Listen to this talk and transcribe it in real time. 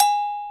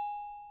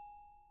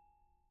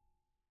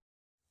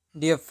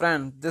Dear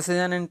friend, this is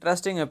an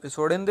interesting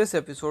episode. In this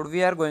episode,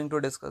 we are going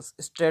to discuss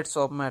states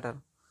of matter.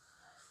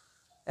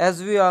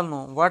 As we all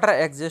know, water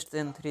exists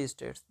in three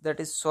states,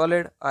 that is,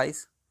 solid,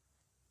 ice,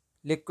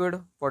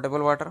 liquid,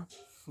 potable water,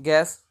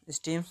 gas,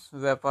 steams,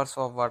 vapors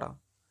of water.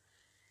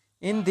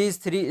 In these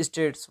three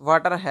states,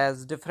 water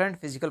has different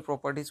physical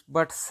properties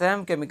but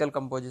same chemical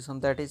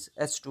composition, that is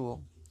H2O.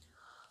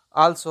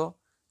 Also,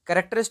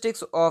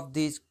 characteristics of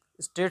these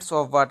states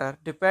of water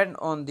depend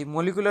on the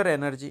molecular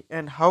energy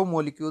and how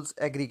molecules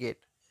aggregate.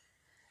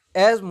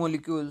 As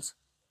molecules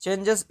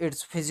changes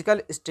its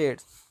physical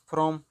state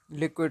from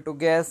liquid to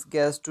gas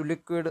to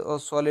liquid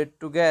or solid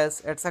to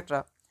gas,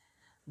 etc.,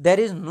 there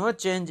is no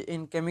change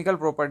in chemical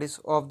properties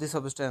of the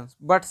substance,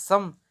 but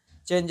some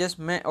changes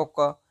may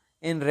occur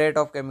in rate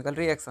of chemical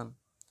reaction.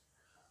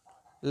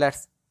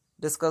 Let's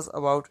discuss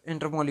about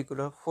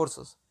intermolecular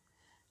forces.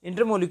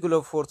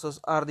 Intermolecular forces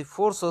are the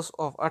forces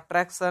of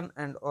attraction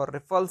and or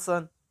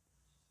repulsion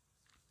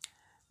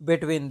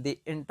between the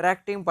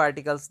interacting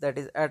particles, that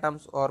is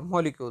atoms or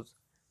molecules.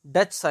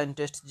 Dutch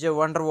scientist J.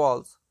 van der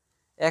Waals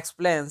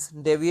explains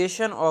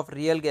deviation of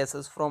real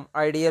gases from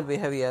ideal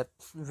behavior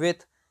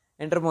with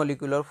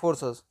intermolecular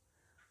forces.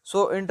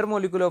 So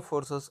intermolecular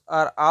forces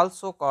are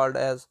also called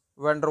as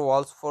van der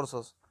Waals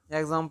forces.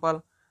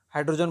 Example: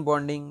 hydrogen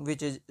bonding,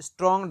 which is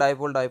strong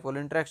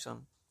dipole-dipole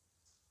interaction.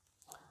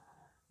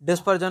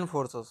 Dispersion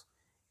forces.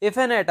 If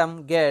an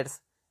atom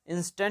gets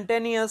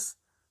instantaneous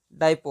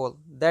dipole,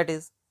 that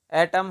is,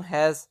 atom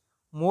has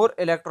more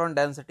electron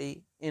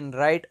density in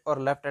right or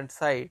left hand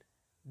side,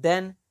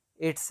 then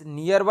its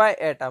nearby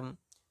atom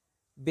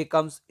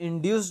becomes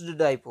induced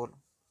dipole.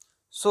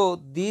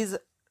 So these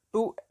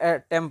two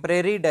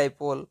temporary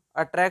dipole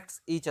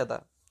attracts each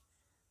other.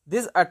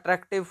 These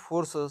attractive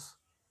forces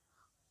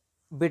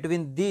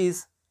between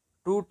these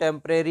two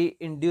temporary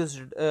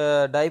induced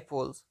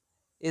dipoles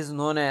is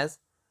known as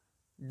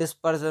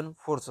dispersion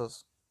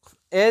forces.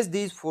 As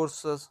these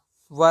forces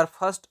were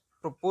first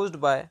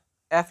proposed by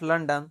F.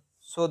 London,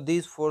 so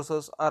these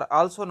forces are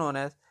also known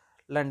as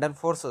London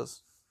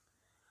forces.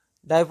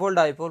 Dipole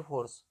dipole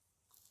force.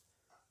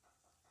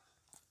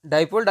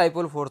 Dipole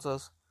dipole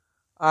forces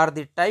are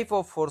the type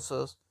of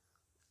forces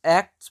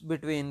acts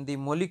between the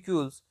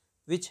molecules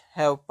which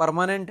have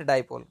permanent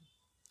dipole.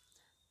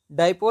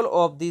 Dipole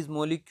of these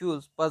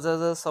molecules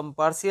possesses some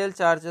partial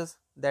charges,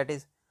 that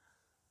is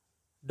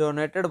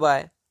donated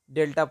by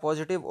delta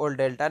positive or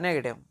delta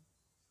negative.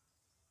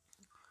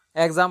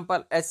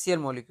 Example: HCl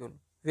molecule,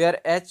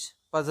 where H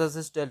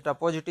possesses delta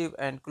positive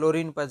and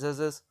chlorine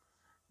possesses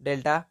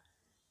delta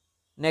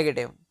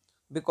negative,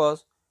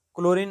 because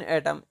chlorine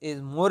atom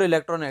is more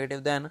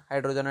electronegative than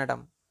hydrogen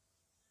atom.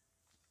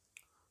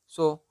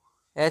 So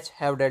H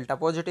have delta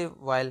positive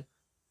while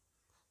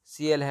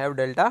Cl have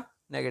delta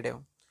negative.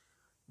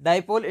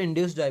 Dipole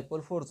induced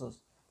dipole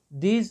forces.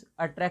 These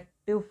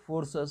attractive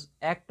forces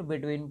act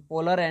between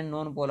polar and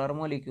non-polar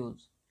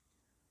molecules,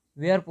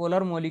 where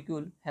polar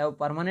molecule have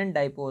permanent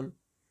dipole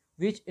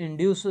which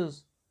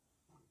induces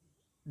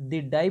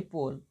the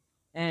dipole,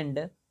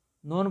 and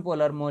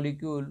non-polar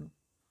molecule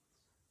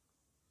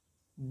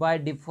by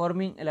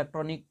deforming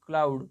electronic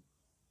cloud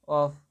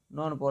of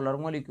non-polar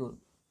molecule.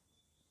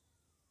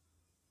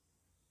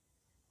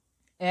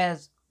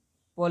 As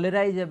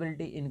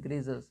polarizability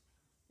increases,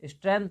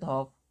 strength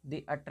of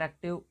the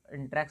attractive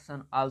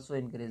interaction also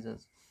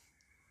increases.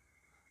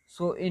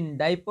 So in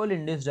dipole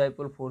induced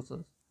dipole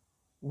forces,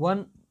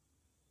 one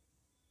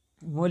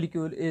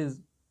molecule is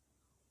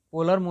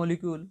polar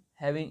molecule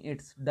having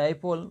its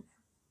dipole,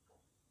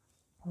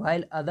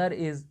 while other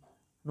is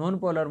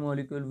non-polar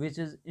molecule which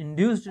is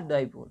induced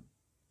dipole.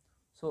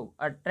 So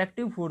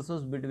attractive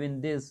forces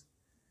between this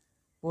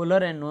polar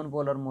and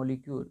non-polar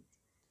molecule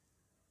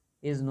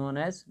is known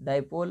as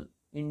dipole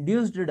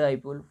induced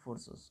dipole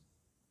forces.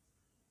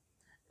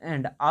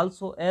 And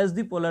also, as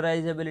the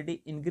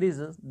polarizability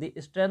increases, the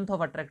strength of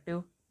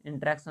attractive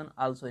interaction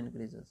also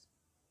increases.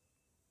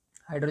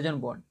 Hydrogen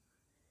bond.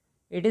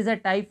 It is a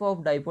type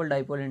of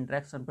dipole-dipole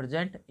interaction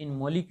present in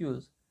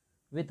molecules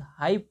with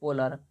high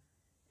polar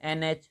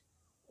NH,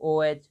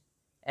 OH,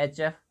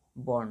 HF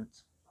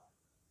bonds.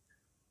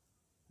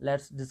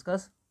 Let's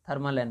discuss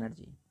thermal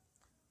energy.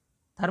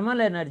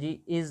 Thermal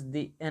energy is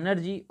the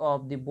energy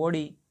of the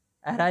body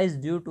arise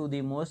due to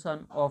the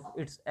motion of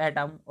its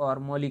atom or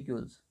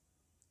molecules.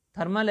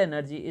 Thermal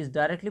energy is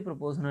directly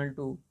proportional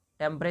to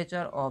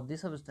temperature of the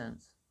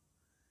substance.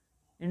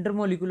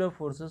 Intermolecular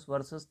forces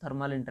versus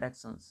thermal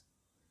interactions.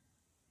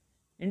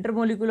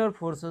 Intermolecular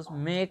forces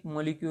make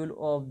molecule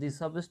of the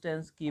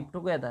substance keep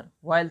together,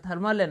 while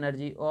thermal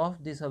energy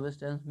of the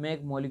substance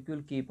make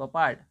molecule keep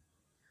apart.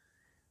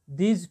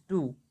 These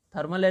two,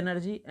 thermal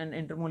energy and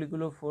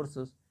intermolecular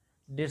forces,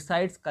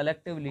 decides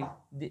collectively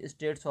the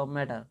states of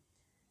matter.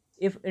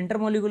 If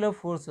intermolecular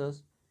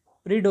forces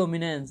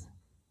predominates,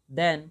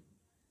 then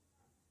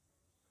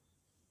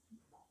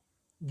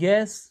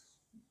gas,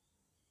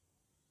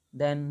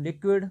 then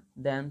liquid,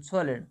 then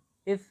solid.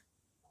 If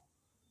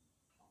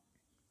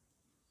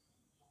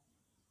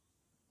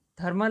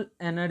thermal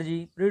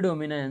energy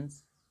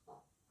predominates,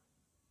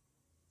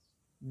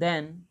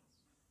 then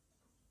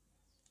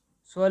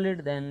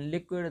solid, then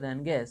liquid,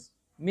 then gas.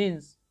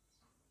 Means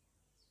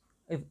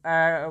if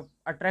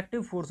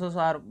attractive forces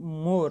are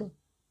more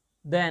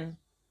than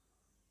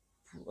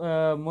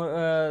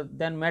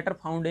than matter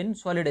found in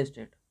solid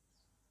state,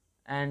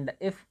 and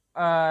if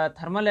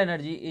thermal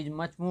energy is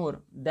much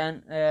more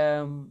than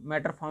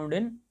matter found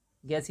in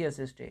gaseous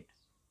state.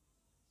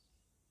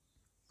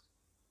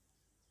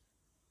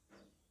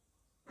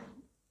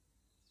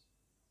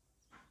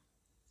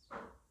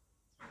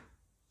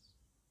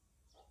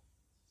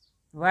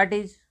 What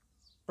is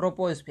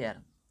troposphere?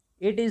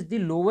 It is the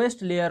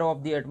lowest layer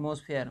of the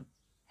atmosphere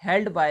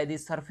held by the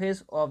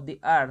surface of the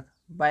earth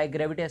by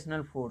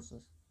gravitational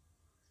forces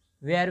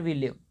where we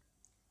live.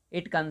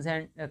 It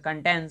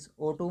contains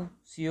O2,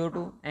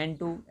 CO2,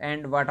 N2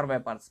 and water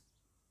vapors.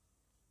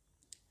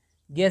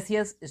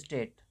 Gaseous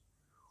state.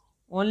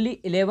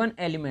 Only 11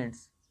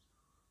 elements: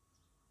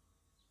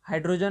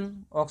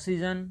 hydrogen,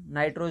 oxygen,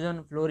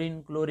 nitrogen,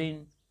 fluorine,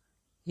 chlorine,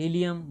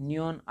 helium,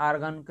 neon,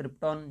 argon,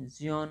 krypton,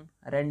 xenon,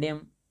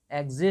 radium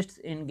exists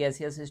in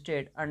gaseous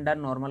state under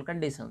normal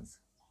conditions.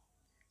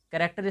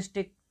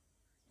 Characteristic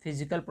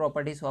physical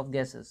properties of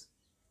gases.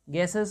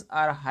 Gases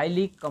are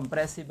highly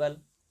compressible.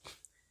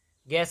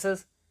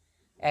 Gases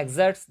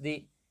exerts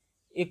the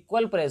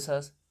equal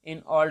pressures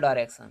in all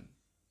directions.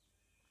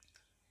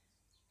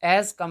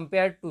 As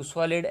compared to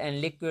solid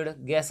and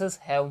liquid, gases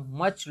have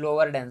much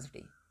lower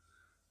density.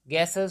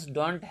 Gases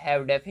don't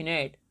have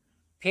definite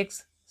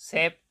fixed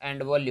shape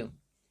and volume.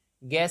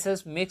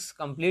 Gases mix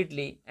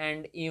completely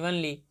and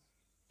evenly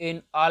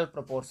in all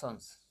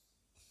proportions.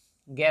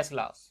 Gas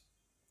laws.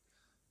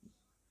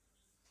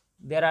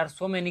 There are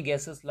so many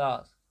gases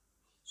laws,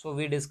 so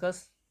we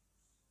discuss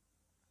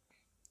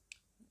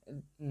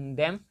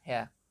them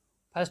here.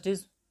 First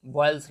is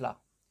Boyle's law.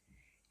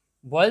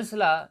 Boyle's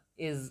law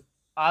is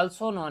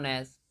also known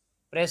as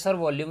pressure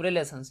volume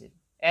relationship.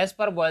 As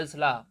per Boyle's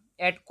law,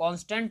 at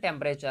constant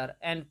temperature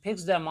and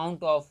fixed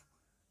amount of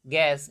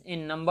gas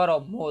in number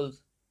of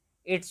moles,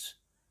 its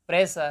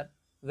pressure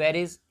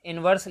varies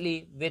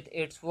inversely with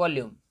its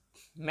volume.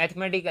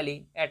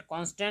 Mathematically, at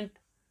constant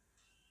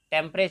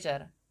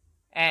temperature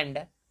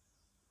and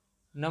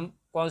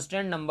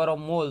constant number of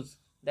moles,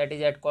 that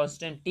is at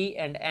constant T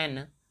and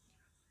N,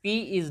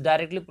 P is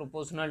directly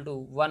proportional to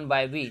 1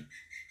 by V,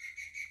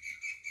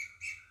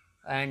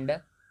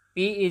 and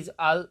P is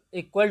all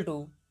equal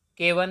to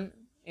K1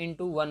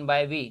 into 1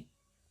 by V,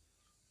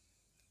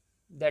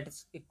 that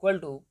is equal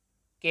to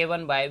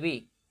K1 by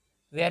V,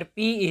 where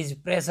P is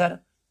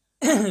pressure,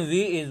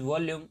 V is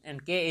volume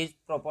and K is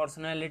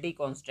proportionality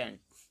constant,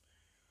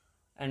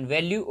 and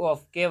value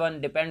of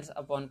K1 depends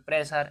upon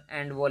pressure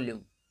and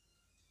volume.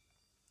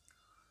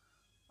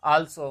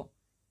 Also,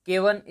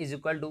 K1 is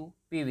equal to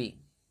PV.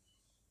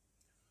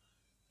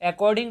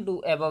 According to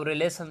above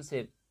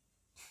relationship,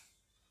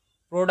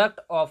 product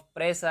of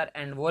pressure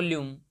and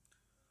volume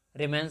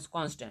remains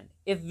constant.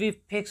 If we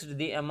fixed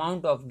the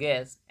amount of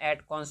gas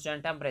at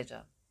constant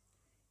temperature,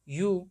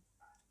 you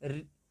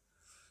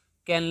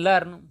can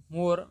learn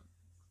more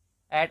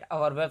at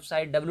our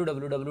website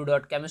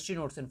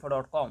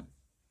www.chemistrynotesinfo.com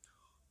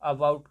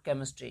about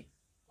chemistry.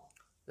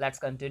 Let's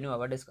continue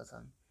our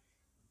discussion.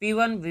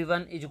 P1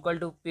 V1 is equal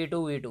to P2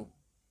 V2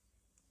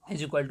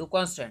 is equal to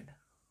constant.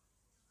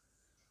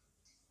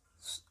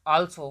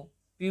 Also,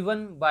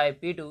 P1 by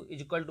P2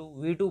 is equal to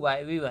V2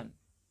 by V1.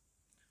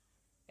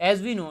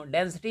 As we know,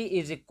 density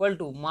is equal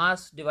to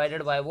mass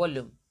divided by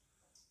volume,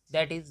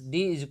 that is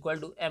D is equal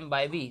to M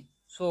by V.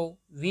 So,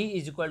 V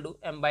is equal to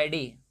M by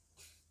D.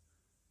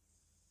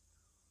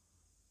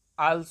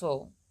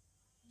 Also,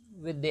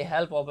 with the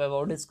help of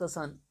above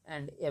discussion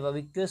and above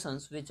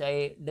equations which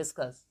I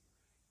discussed,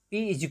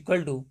 P is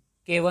equal to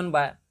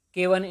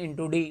K1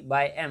 into D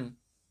by M.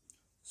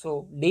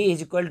 So, D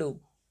is equal to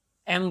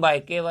M by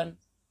K1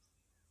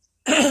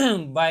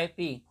 by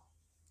P,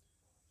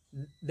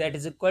 that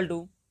is equal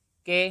to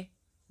K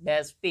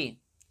dash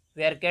P,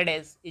 where K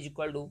dash is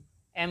equal to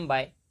M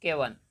by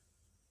K1.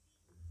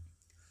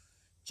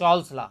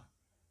 Charles law.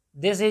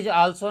 This is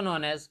also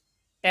known as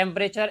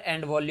temperature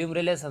and volume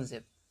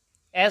relationship.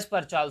 As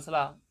per Charles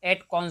law,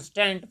 at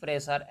constant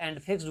pressure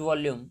and fixed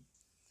volume,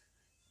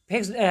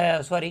 as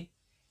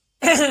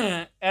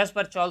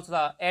per Charles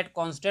law, at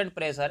constant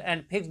pressure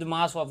and fixed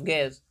mass of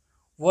gas,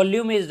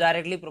 volume is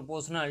directly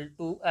proportional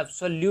to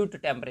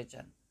absolute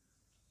temperature.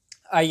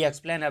 I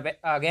explain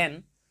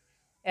again.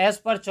 As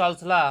per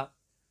Charles law,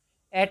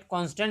 at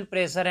constant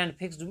pressure and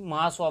fixed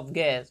mass of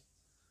gas,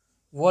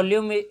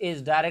 volume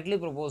is directly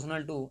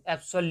proportional to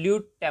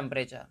absolute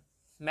temperature.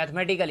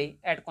 Mathematically,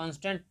 at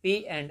constant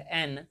P and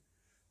N,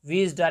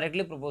 V is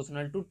directly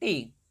proportional to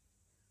T.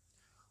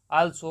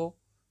 Also,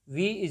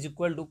 V is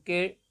equal to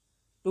K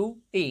to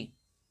T,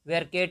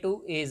 where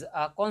K2 is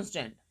a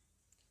constant.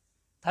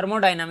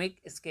 Thermodynamic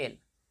scale.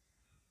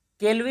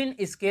 Kelvin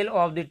scale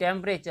of the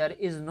temperature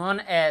is known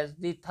as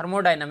the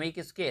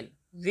thermodynamic scale,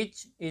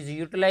 which is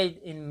utilized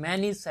in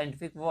many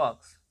scientific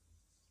works.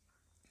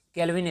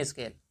 Kelvin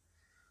scale.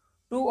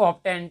 To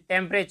obtain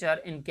temperature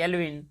in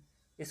Kelvin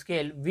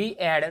scale, we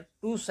add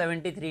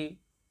 273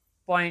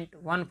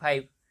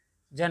 6.15,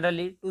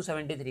 generally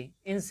 273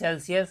 in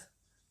Celsius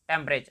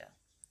temperature.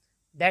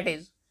 That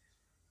is,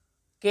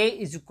 K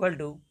is equal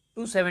to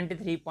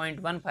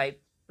 273.15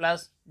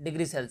 plus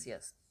degree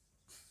Celsius.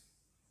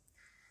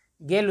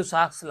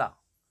 Gay-Lussac's law.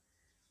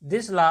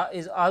 This law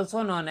is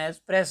also known as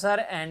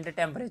pressure and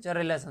temperature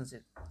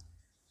relationship.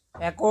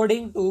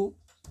 According to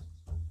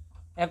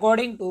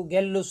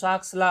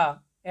Gay-Lussac's law,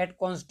 at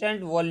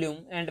constant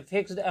volume and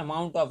fixed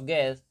amount of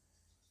gas,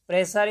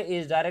 pressure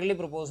is directly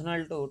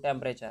proportional to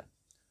temperature.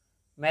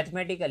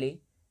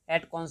 Mathematically,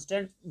 at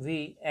constant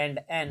V and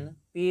N,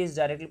 P is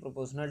directly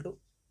proportional to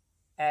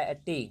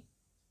T.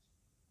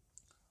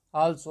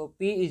 Also,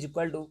 P is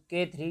equal to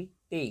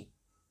K3T,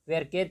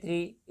 where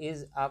K3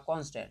 is a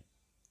constant.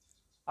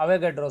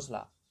 Avogadro's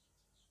law.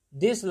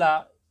 This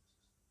law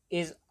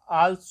is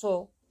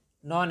also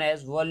known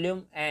as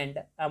volume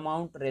and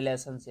amount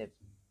relationship.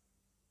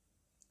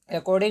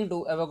 According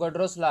to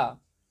Avogadro's law,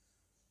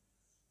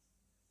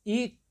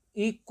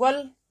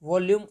 equal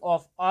volume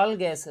of all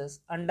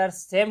gases under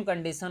same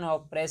condition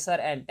of pressure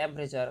and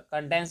temperature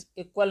contains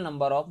equal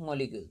number of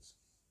molecules.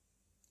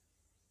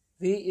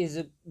 V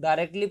is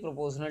directly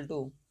proportional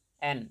to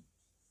N,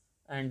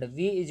 and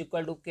V is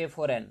equal to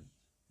K4N,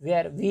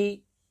 where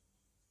V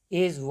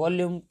is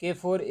volume,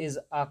 K4 is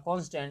a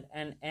constant,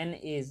 and N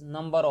is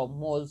number of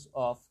moles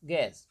of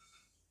gas.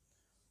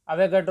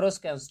 Avogadro's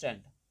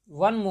constant.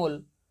 1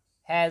 mole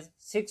has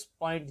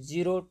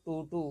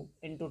 6.022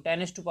 into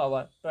 10 to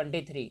power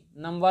 23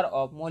 number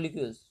of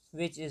molecules,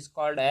 which is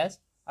called as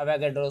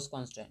Avogadro's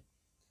constant.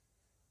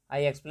 I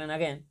explain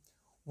again.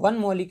 1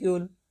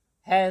 molecule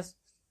has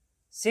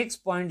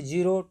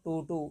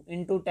 6.022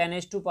 into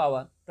 10 to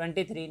power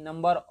 23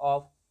 number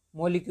of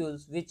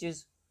molecules, which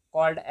is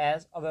called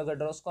as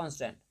Avogadro's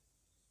constant.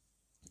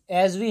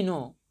 As we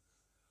know,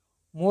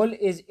 mole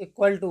is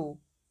equal to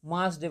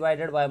mass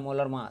divided by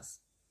molar mass.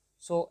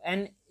 So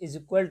N is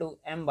equal to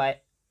M by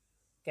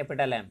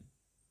capital M.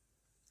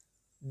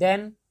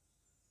 Then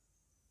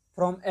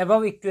from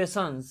above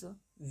equations,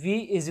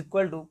 V is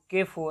equal to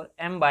K4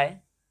 M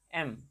by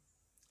M,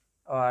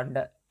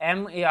 and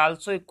M is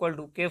also equal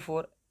to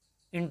K4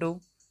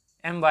 into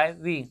M by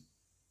V,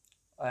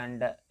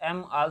 and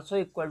M also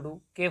equal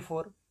to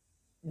K4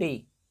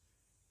 D.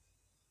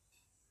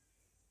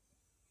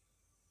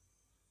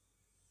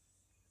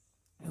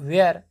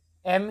 Where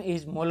M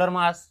is molar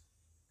mass,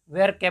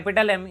 where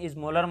capital M is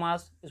molar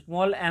mass,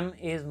 small m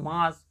is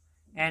mass,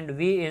 and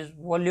V is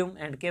volume,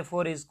 and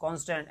K4 is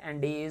constant,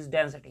 and D is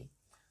density.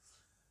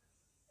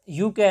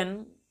 You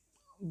can,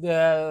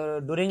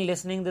 during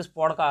listening this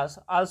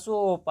podcast, also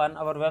open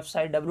our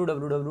website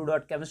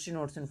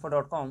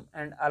www.chemistrynotesinfo.com,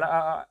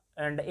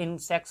 and in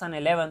section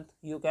 11th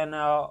you can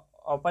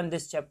open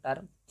this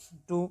chapter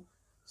to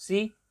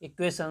see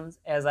equations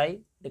as I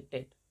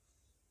dictate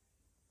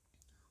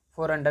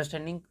for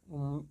understanding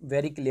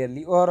very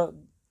clearly, or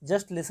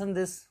just listen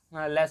this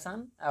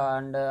lesson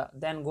and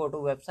then go to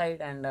website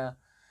and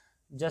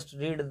just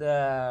read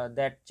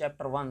that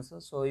chapter once,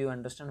 so you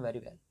understand very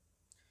well.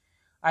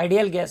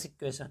 Ideal gas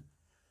equation.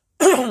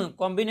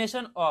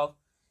 Combination of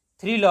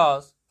three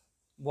laws,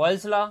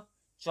 Boyle's law,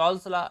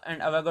 Charles' law,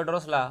 and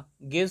Avogadro's law,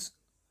 gives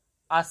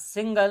a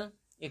single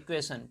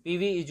equation,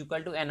 PV is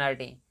equal to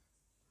nRT,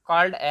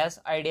 called as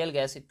ideal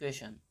gas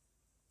equation.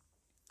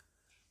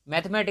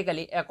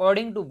 Mathematically,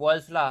 according to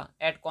Boyle's law,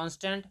 at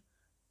constant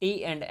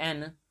T and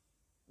N,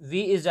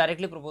 V is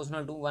directly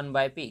proportional to 1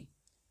 by P.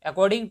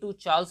 According to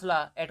Charles'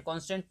 law, at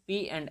constant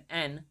P and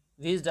N,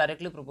 V is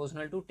directly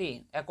proportional to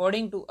T.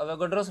 According to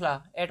Avogadro's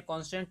law, at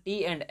constant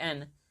T and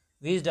N,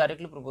 V is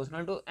directly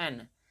proportional to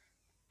N.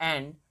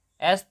 And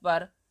as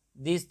per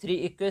these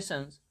three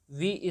equations,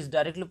 V is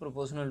directly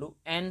proportional to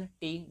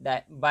NT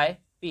by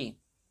P.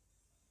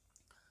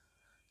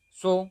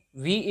 So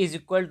V is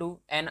equal to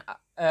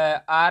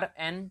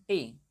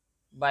RNT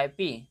by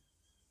P,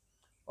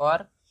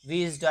 or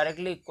V is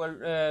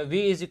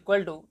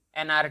equal to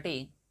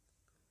nRT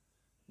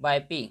by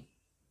P.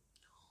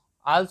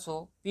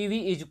 Also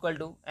PV is equal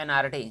to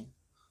nRT.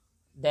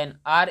 Then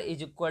R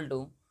is equal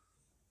to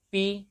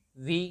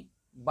PV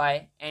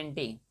by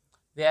NT,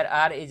 where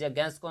R is a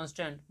gas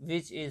constant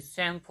which is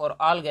same for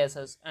all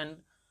gases and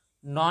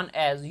known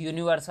as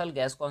universal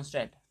gas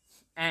constant.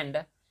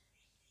 And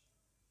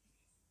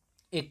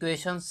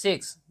equation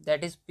 6,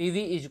 that is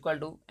PV is equal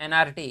to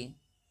nRT,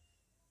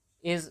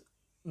 is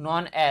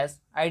known as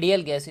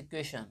ideal gas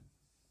equation.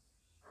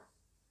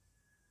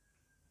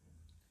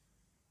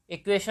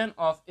 Equation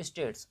of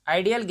states.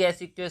 Ideal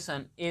gas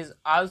equation is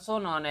also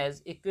known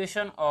as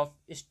equation of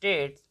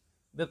states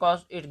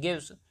because it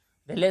gives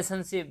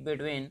relationship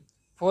between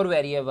four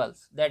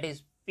variables, that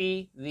is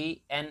P,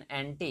 V, N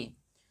and T,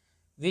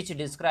 which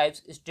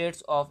describes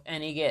states of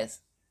any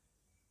gas.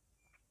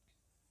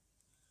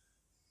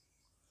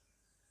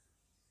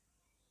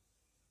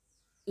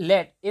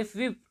 Let if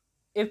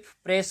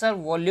pressure,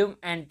 volume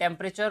and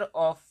temperature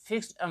of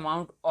fixed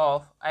amount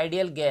of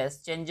ideal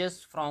gas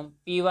changes from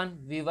P1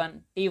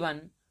 V1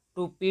 T1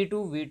 to P2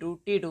 V2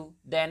 T2,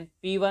 then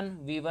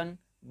P1 V1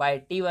 by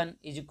T1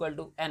 is equal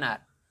to nR,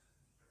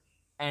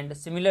 and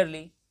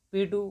similarly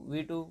P2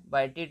 V2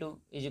 by T2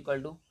 is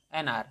equal to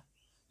NR.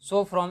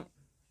 So from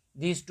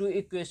these two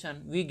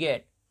equations we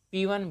get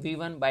P1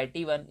 V1 by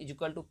T1 is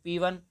equal to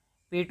P1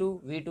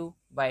 P2 V2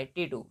 by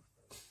T2.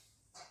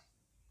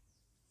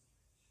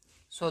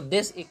 So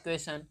this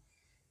equation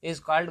is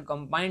called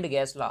combined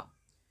gas law.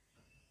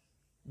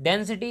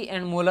 Density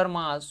and molar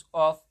mass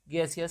of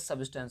gaseous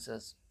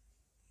substances.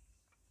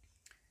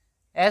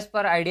 As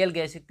per ideal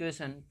gas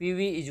equation,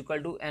 PV is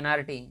equal to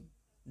nRT,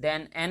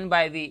 then N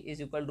by V is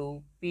equal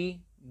to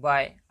P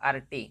by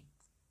RT.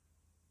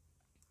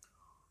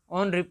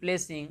 On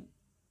replacing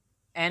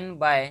N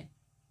by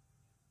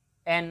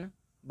M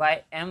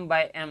by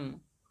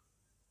M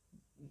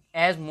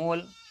as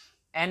mole,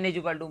 N is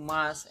equal to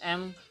mass,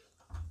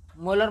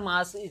 molar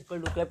mass is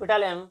equal to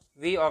capital M,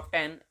 V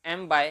obtain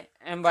M by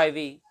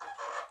V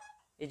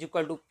is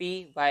equal to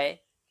P by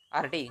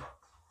RT.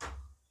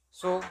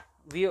 So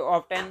we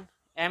obtain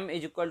M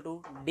is equal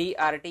to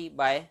dRT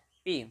by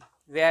P,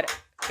 where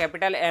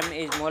capital M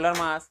is molar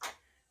mass,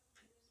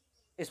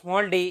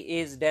 small d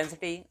is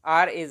density,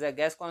 R is a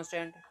gas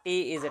constant,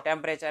 T is a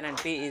temperature, and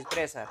P is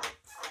pressure.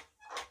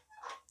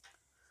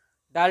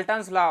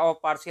 Dalton's law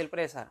of partial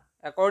pressure.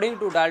 According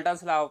to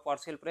Dalton's law of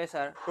partial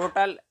pressure,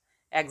 total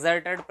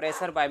exerted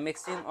pressure by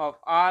mixing of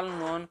all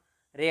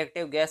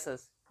non-reactive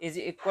gases is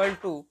equal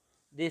to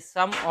the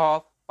sum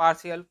of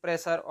partial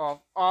pressure of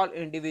all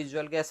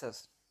individual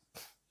gases.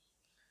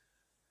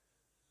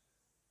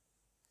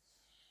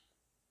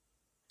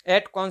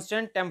 At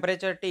constant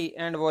temperature T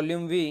and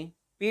volume V,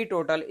 P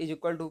total is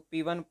equal to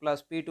P1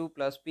 plus P2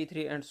 plus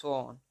P3 and so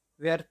on,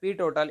 where P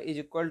total is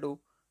equal to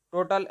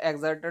total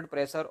exerted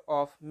pressure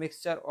of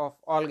mixture of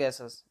all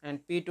gases, and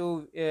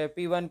P1,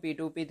 P2,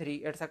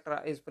 P3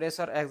 etc. is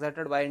pressure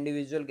exerted by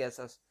individual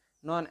gases,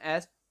 known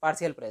as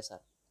partial pressure.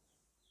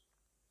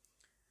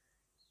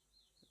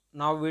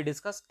 Now we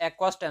discuss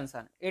aqueous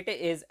tension. It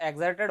is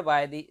exerted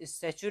by the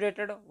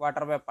saturated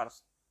water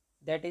vapors,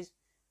 that is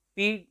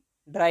P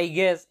dry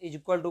gas is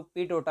equal to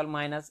P total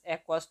minus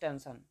aqueous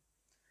tension.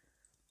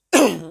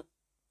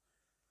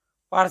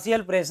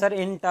 Partial pressure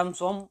in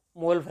terms of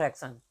mole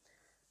fraction.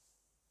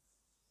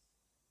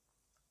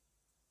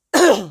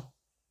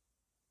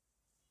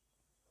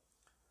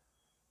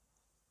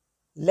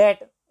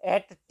 Let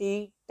at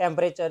T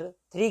temperature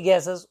 3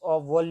 gases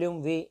of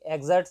volume V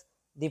exerts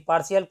the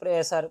partial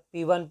pressure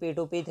P1,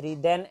 P2,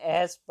 P3, then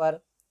as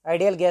per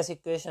ideal gas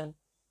equation,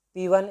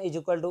 P1 is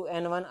equal to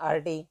N1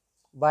 RT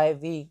by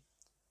V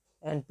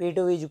and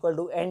P2 is equal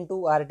to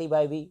N2 RT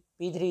by V,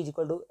 P3 is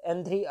equal to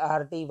N3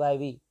 RT by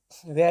V,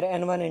 where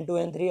N1, N2,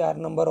 N3 are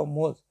number of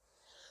moles.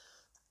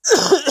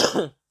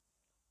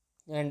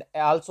 And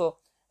also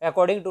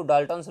according to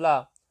Dalton's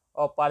law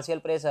of partial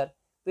pressure,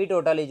 P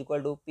total is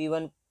equal to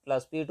P1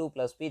 plus P2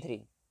 plus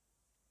P3,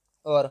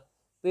 or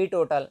P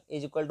total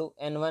is equal to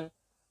N1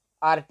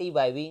 RT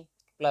by V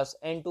plus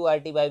N2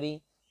 RT by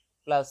V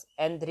plus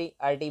N3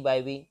 RT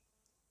by V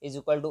is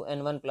equal to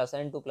N1 plus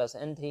N2 plus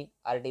N3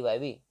 RT by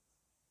V.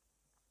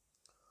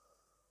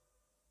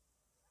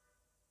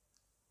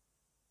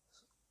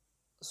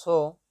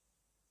 So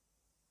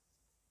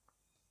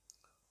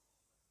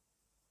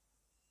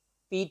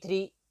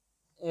P1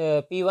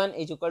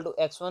 is equal to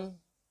X1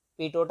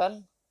 P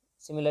total,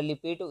 similarly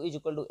P2 is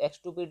equal to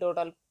X2 P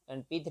total,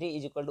 and P3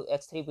 is equal to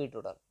X3 P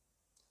total.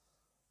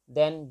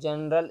 Then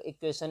general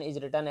equation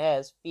is written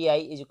as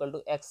Pi is equal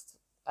to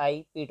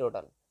Xi P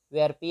total,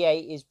 where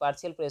Pi is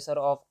partial pressure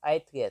of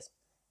ith gas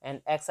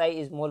and Xi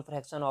is mole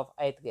fraction of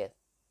ith gas.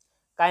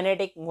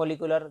 Kinetic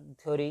molecular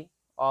theory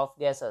of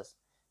gases.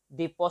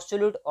 The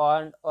postulate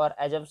or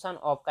assumption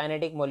of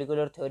kinetic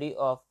molecular theory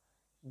of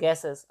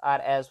gases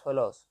are as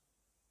follows.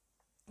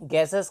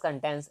 Gases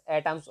contains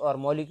atoms or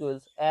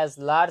molecules as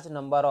large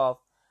number of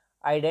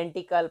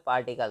identical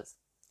particles.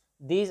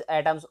 These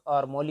atoms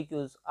or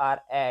molecules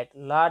are at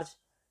large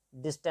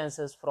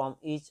distances from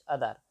each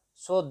other,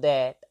 so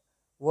that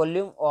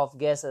volume of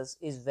gases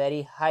is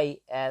very high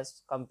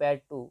as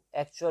compared to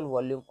actual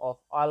volume of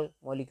all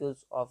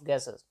molecules of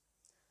gases.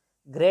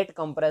 Great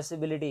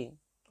compressibility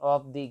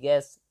of the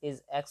gas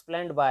is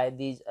explained by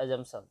these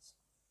assumptions.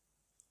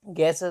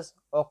 Gases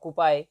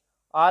occupy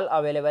all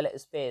available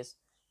space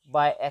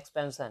by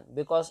expansion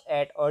because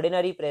at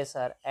ordinary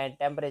pressure and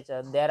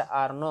temperature there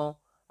are no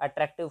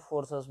attractive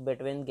forces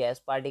between gas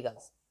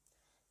particles.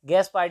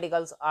 Gas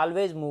particles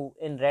always move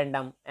in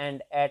random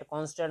and at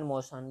constant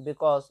motion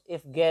because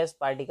if gas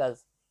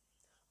particles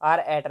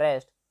are at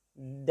rest,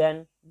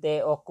 then they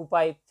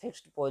occupy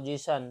fixed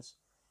positions,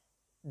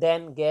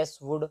 then gas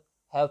would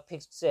have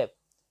fixed shape.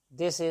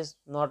 This is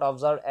not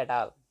observed at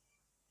all.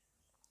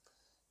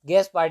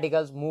 Gas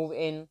particles move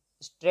in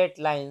straight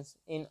lines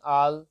in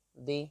all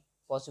the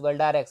possible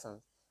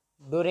directions.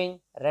 During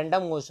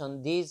random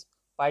motion, these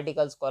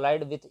particles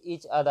collide with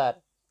each other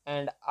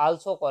and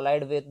also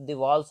collide with the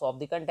walls of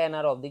the container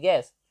of the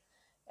gas.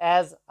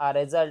 As a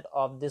result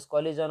of this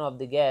collision of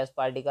the gas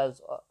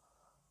particles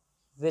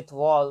with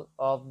wall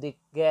of the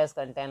gas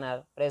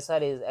container, pressure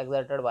is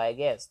exerted by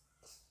gas.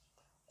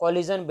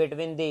 Collision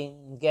between the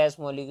gas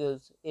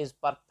molecules is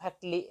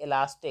perfectly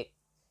elastic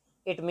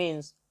It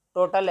means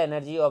total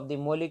energy of the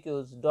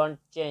molecules don't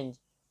change,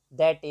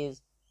 that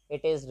is,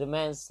 it is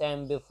remains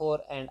same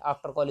before and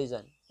after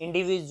collision.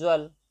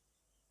 Individual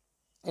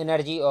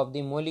energy of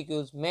the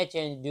molecules may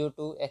change due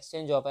to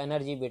exchange of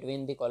energy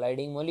between the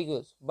colliding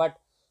molecules, but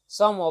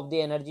sum of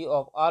the energy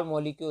of all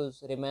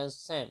molecules remains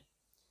same.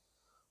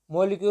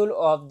 Molecule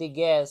of the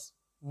gas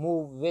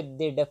move with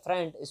the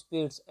different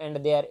speeds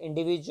and their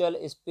individual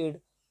speed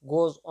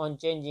goes on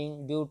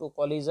changing due to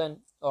collision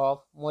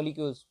of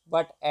molecules,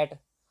 but at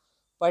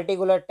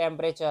particular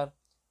temperature,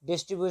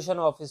 distribution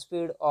of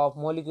speed of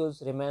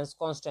molecules remains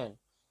constant.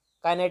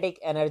 Kinetic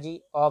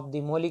energy of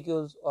the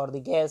molecules or the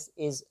gas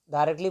is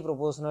directly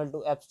proportional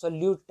to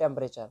absolute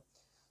temperature,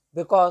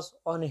 because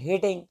on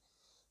heating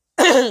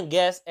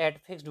gas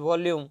at fixed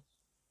volume,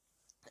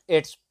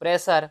 its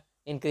pressure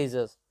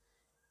increases.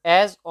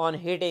 As on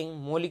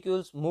heating,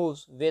 molecules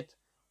moves with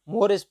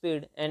more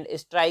speed and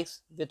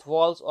strikes with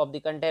walls of the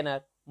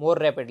container more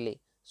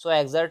rapidly, so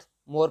exerts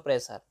more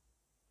pressure.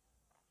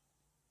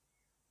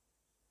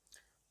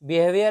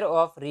 Behavior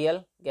of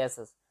real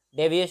gases.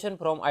 Deviation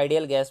from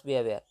ideal gas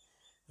behavior.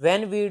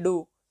 When we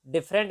do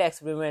different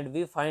experiment,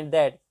 we find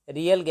that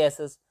real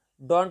gases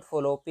don't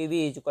follow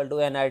PV is equal to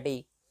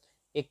nRT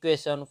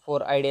equation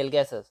for ideal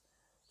gases.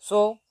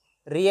 So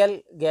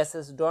real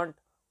gases don't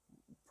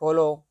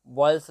follow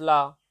Boyle's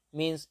law,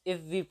 means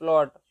if we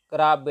plot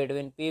graph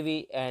between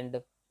PV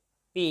and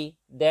P,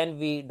 then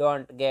we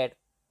don't get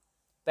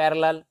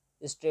parallel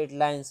straight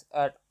lines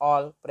at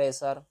all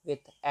pressure with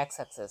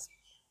x-axis.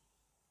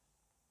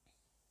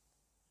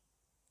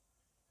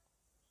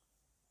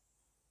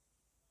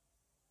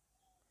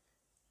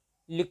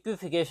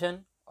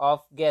 Liquefaction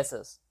of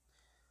gases.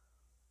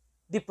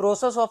 The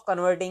process of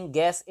converting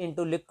gas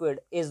into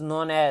liquid is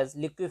known as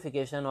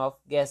liquefaction of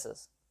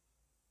gases.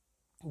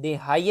 The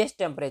highest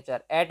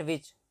temperature at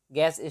which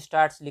gas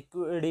starts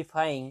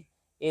liquefying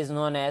is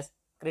known as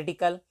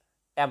critical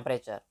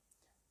temperature.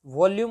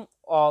 Volume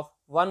of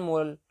 1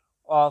 mole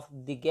of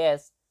the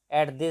gas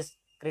at this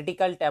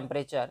critical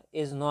temperature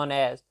is known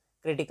as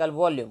critical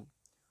volume.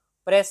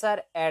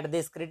 Pressure at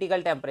this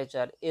critical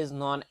temperature is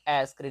known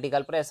as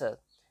critical pressure.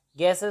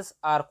 Gases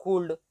are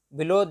cooled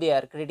below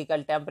their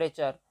critical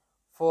temperature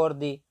for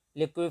the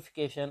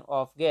liquefaction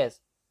of gas.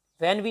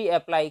 When we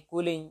apply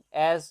cooling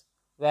as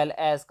well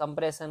as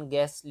compression,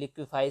 gas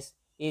liquefies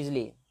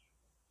easily.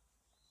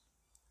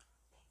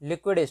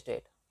 Liquid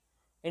state.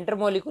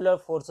 Intermolecular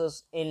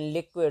forces in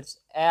liquids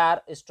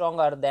are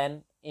stronger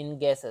than in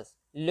gases.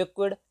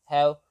 Liquids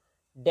have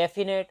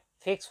definite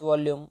fixed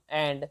volume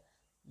and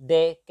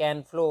they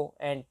can flow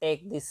and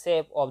take the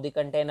shape of the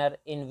container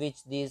in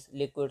which these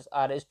liquids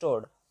are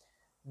stored.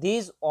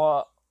 These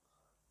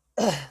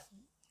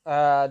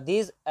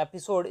this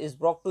episode is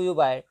brought to you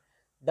by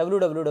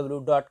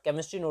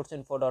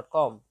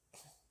www.chemistrynotesinfo.com.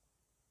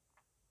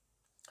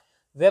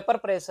 Vapor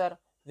pressure,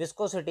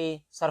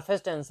 viscosity,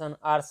 surface tension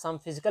are some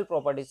physical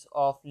properties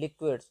of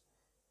liquids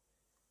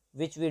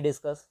which we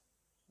discuss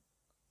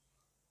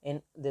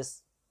in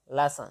this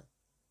lesson.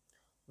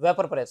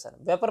 Vapor pressure.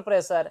 Vapor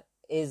pressure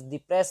is the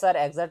pressure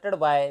exerted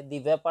by the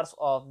vapors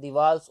of the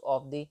walls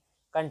of the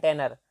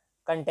container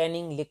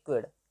containing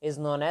liquid is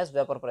known as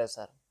vapor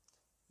pressure.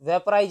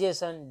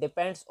 Vaporization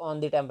depends on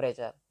the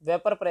temperature.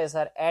 Vapor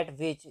pressure at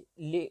which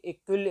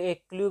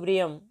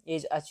equilibrium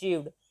is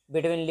achieved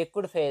between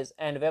liquid phase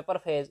and vapor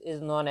phase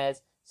is known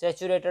as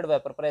saturated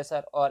vapor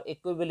pressure or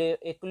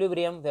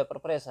equilibrium vapor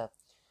pressure.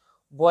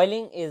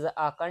 Boiling is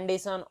a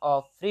condition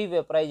of free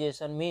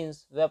vaporization,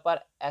 means vapor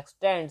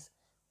extends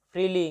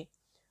freely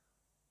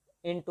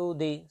into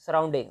the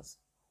surroundings.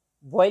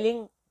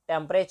 Boiling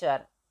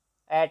temperature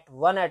at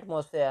 1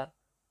 atmosphere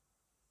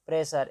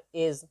pressure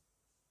is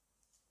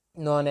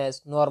known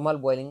as normal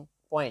boiling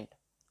point.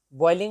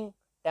 Boiling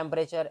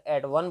temperature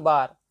at 1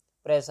 bar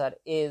pressure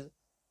is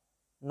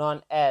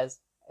known as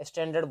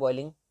standard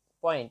boiling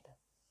point.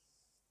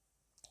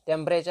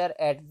 Temperature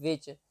at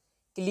which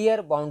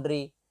clear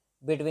boundary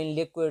between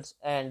liquids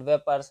and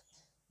vapors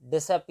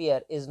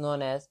disappear is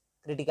known as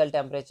critical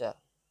temperature.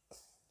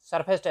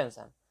 Surface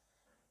tension.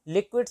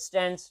 Liquids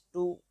tends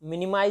to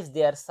minimize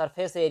their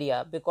surface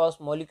area because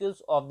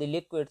molecules of the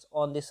liquids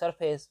on the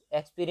surface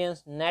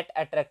experience net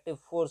attractive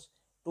force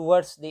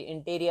towards the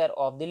interior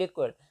of the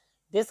liquid.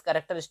 This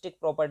characteristic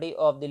property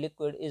of the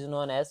liquid is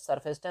known as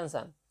surface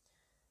tension.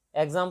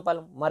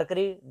 Example,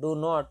 mercury do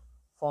not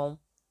form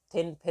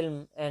thin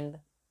film and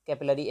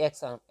capillary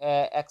action.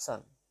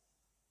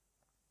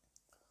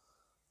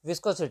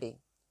 Viscosity.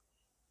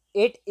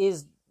 It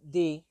is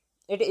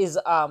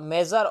a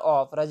measure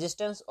of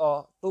resistance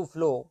to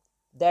flow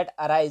that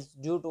arises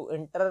due to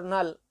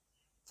internal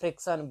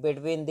friction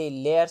between the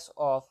layers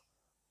of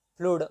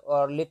fluid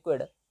or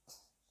liquid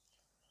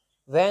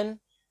when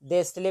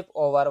they slip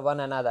over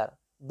one another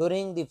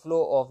during the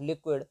flow of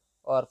liquid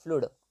or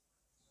fluid.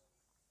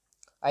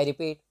 I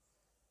repeat,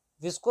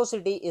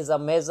 viscosity is a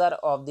measure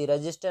of the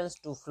resistance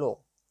to flow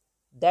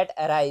that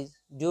arises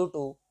due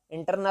to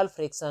internal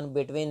friction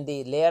between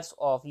the layers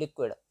of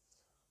liquid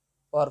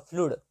or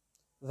fluid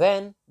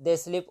when they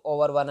slip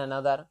over one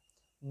another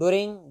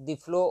during the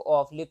flow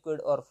of liquid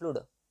or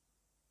fluid.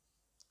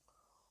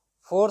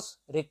 Force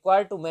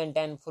required to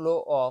maintain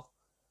flow of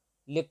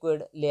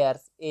liquid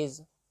layers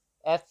is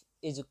F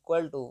is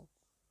equal to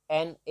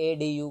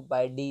NAdU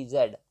by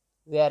dz,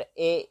 where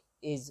A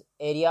is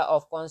area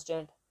of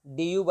constant,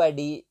 du by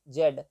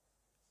dz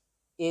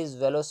is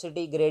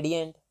velocity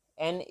gradient,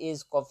 n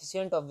is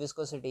coefficient of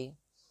viscosity,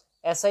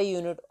 SI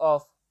unit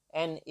of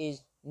n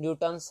is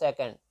Newton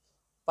second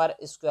per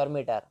square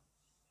meter.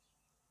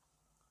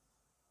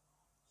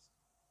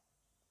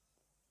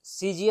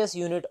 CGS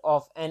unit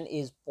of n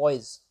is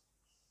poise.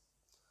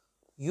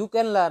 You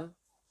can learn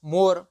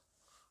more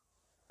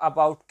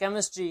about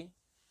chemistry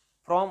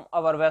from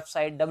our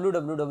website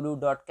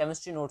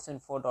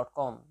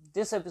www.chemistrynotesinfo.com.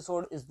 This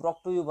episode is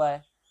brought to you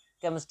by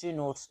Chemistry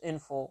Notes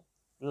Info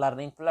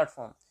learning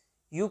platform.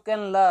 You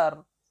can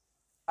learn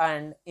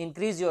and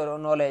increase your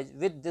knowledge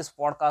with this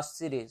podcast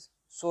series.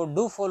 So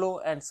do follow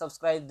and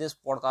subscribe this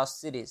podcast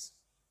series.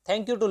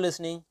 Thank you to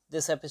listening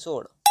this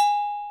episode.